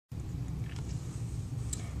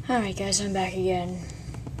Alright guys, I'm back again.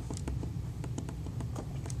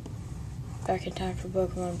 Back in time for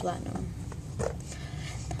Pokemon Platinum.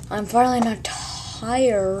 I'm finally not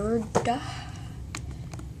tired.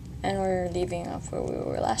 And we're leaving off where we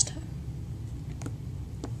were last time.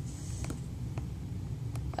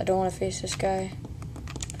 I don't want to face this guy.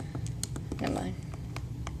 Never mind.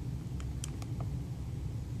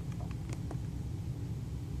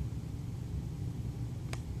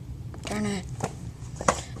 Darn it.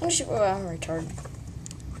 I'm retarded.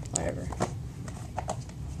 Whatever.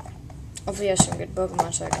 Hopefully he has some good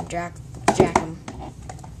Pokemon so I can jack him.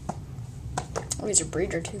 Oh, he's a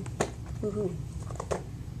breeder too. Woohoo.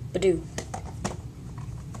 Badoo.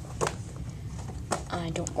 I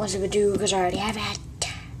don't want a Badoo because I already have it.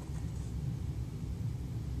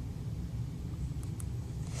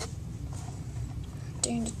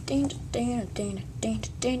 Ding ding ding ding ding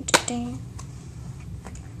ding ding.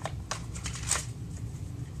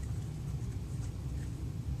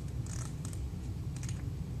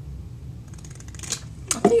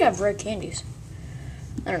 I think I have red candies.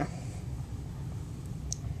 I don't know.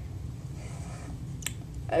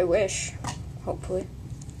 I wish. Hopefully.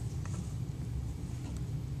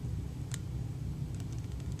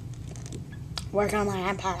 Work on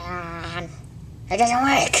my plan. It doesn't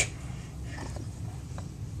work.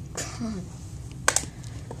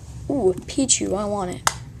 Ooh, Pichu, I want it.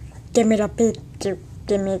 Give me the Pichu.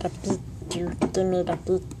 Give me the Pichu. Give me the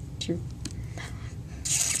Pichu.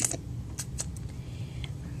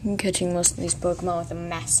 I'm catching most of these Pokemon with a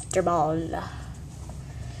Master Ball.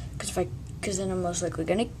 Because then I'm most likely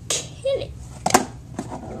gonna kill it.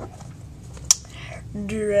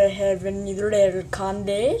 Do I have any red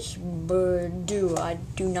candies? Badoo. I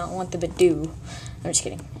do not want the Badoo. I'm just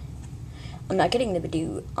kidding. I'm not getting the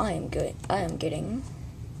Badoo. I am getting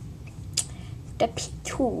the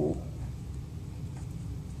Pichu.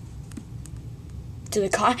 To the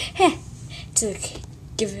cot. Heh.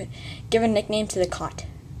 Give a nickname to the cot.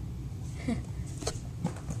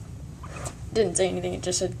 Didn't say anything, it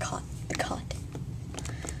just said cot. The cot.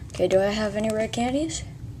 Okay, do I have any red candies?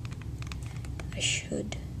 I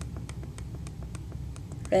should.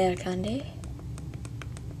 Red candy.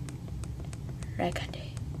 Red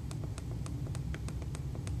candy.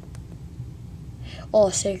 Oh,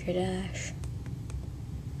 Sacred Ash.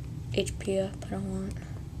 HP up, I don't want.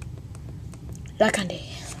 Red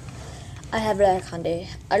candy. I have red candy.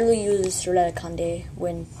 I will use red candy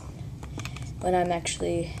when I'm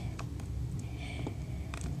actually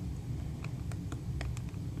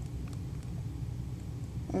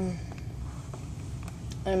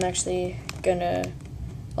gonna.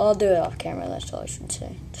 I'll do it off camera. That's all I should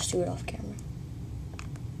say. Just do it off camera.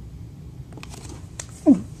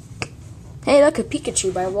 Hey, look, a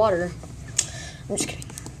Pikachu by water. I'm just kidding.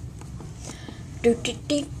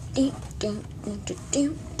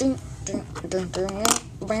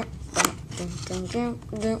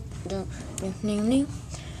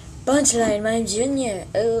 Punchline, my junior.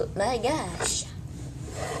 Oh my gosh.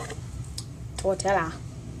 Tortella.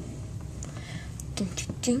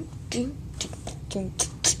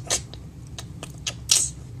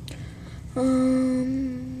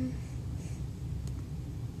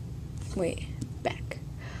 Wait, back.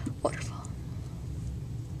 Waterfall.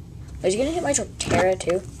 Is he gonna hit my Torterra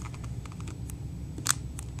too?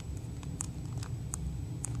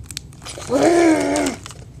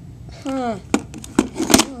 Huh.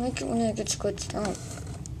 I like it when it gets glitched out.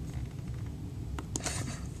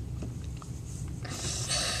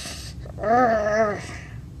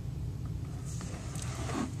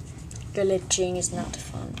 Glitching is not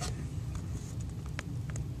fun.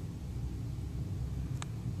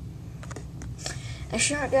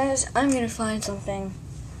 Actually, guys, I'm gonna find something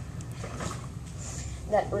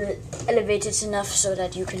that elevates it enough so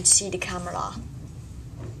that you can see the camera,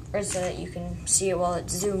 or so that you can see it while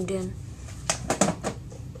it's zoomed in.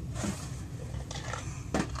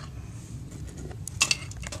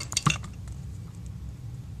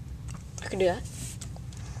 I can do that.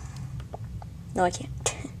 No, I can't.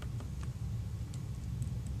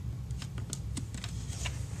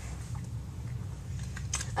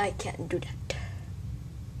 I can't do that.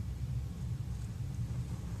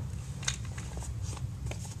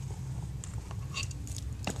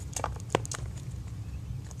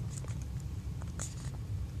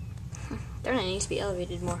 Darn, it needs to be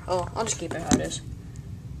elevated more. Oh, I'll just keep it how it is.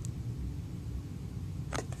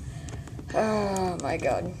 Oh my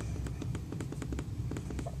god.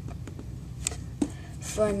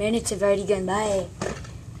 4 minutes have already gone by.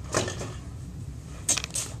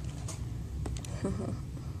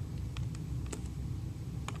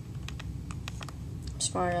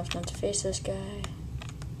 Smart enough not to face this guy.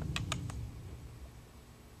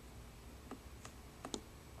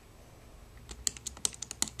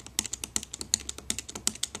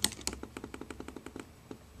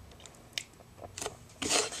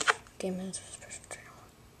 Game minutes of special channel.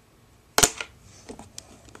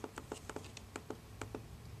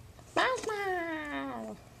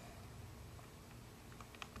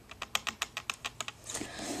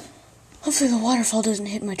 Hopefully the waterfall doesn't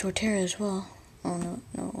hit my tortilla as well. Oh no,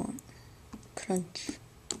 no it won't. Crunch.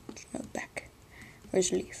 No, back. Where's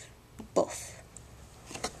the leaf? Both.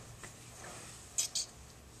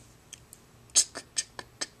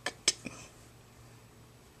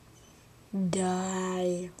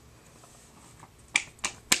 Die.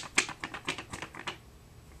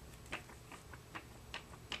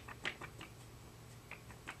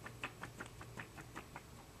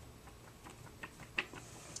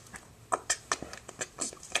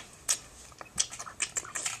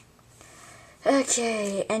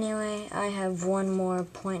 Okay, anyway, I have one more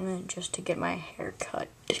appointment just to get my hair cut.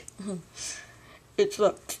 It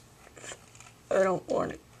sucks. I don't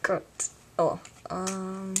want it cut. Oh,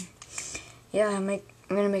 yeah, I'm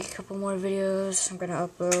gonna make a couple more videos. I'm gonna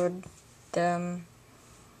upload them.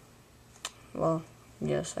 Well,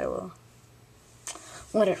 yes, I will.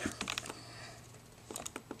 Whatever.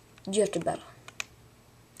 You have to battle.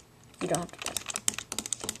 You don't have to battle.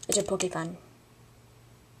 It's a Pokemon.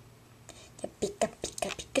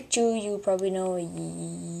 Pikachu, you probably know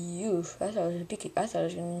you. I thought it was a Pikachu. I thought I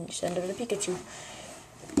was gonna send over the Pikachu.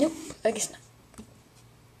 Nope, I guess not.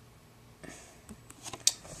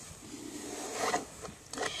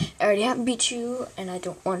 I already have Pichu, and I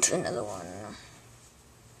don't want another one.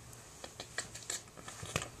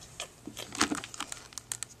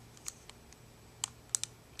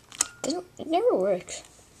 It never works.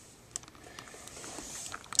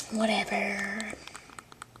 Whatever.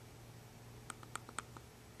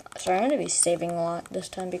 So I'm going to be saving a lot this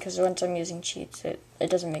time because once I'm using cheats, it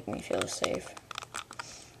doesn't make me feel safe.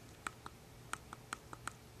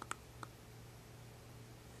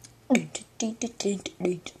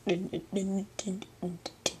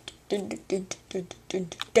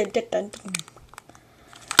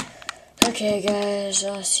 Okay, guys,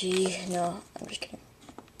 I'll see. No, I'm just kidding.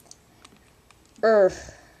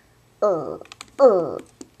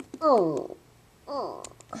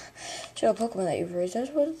 So a Pokemon that you've raised,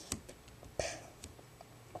 that's what it's...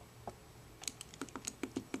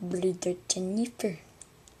 Bleeder Jennifer.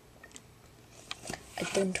 I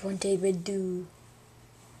don't want a Badoo.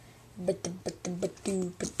 Badoo.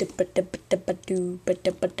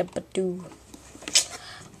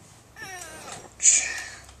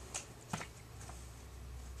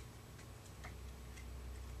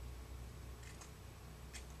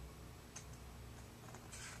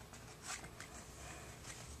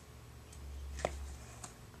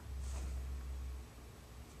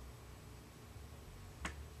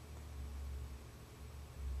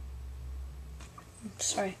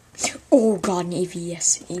 Sorry. Oh god, an Eevee,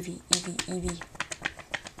 yes. Eevee.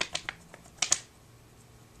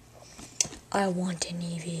 I want an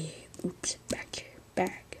Eevee. Oops, back.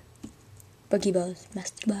 Pokeballs,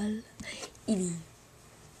 Master Ball, Eevee.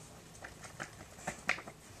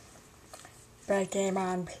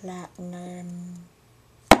 Pokemon Platinum.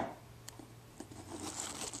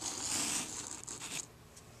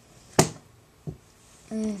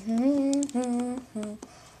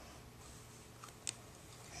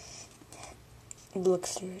 Look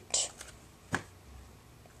through it.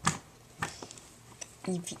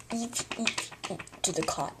 Eevee to the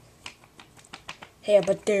cot. Hey,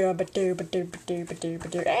 but there.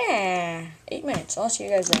 8 minutes. I'll see you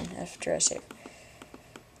guys then after I save.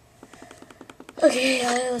 Okay,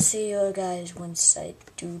 I'll see you guys once I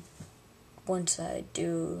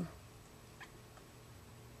do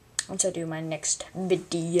my next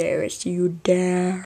video. See you there.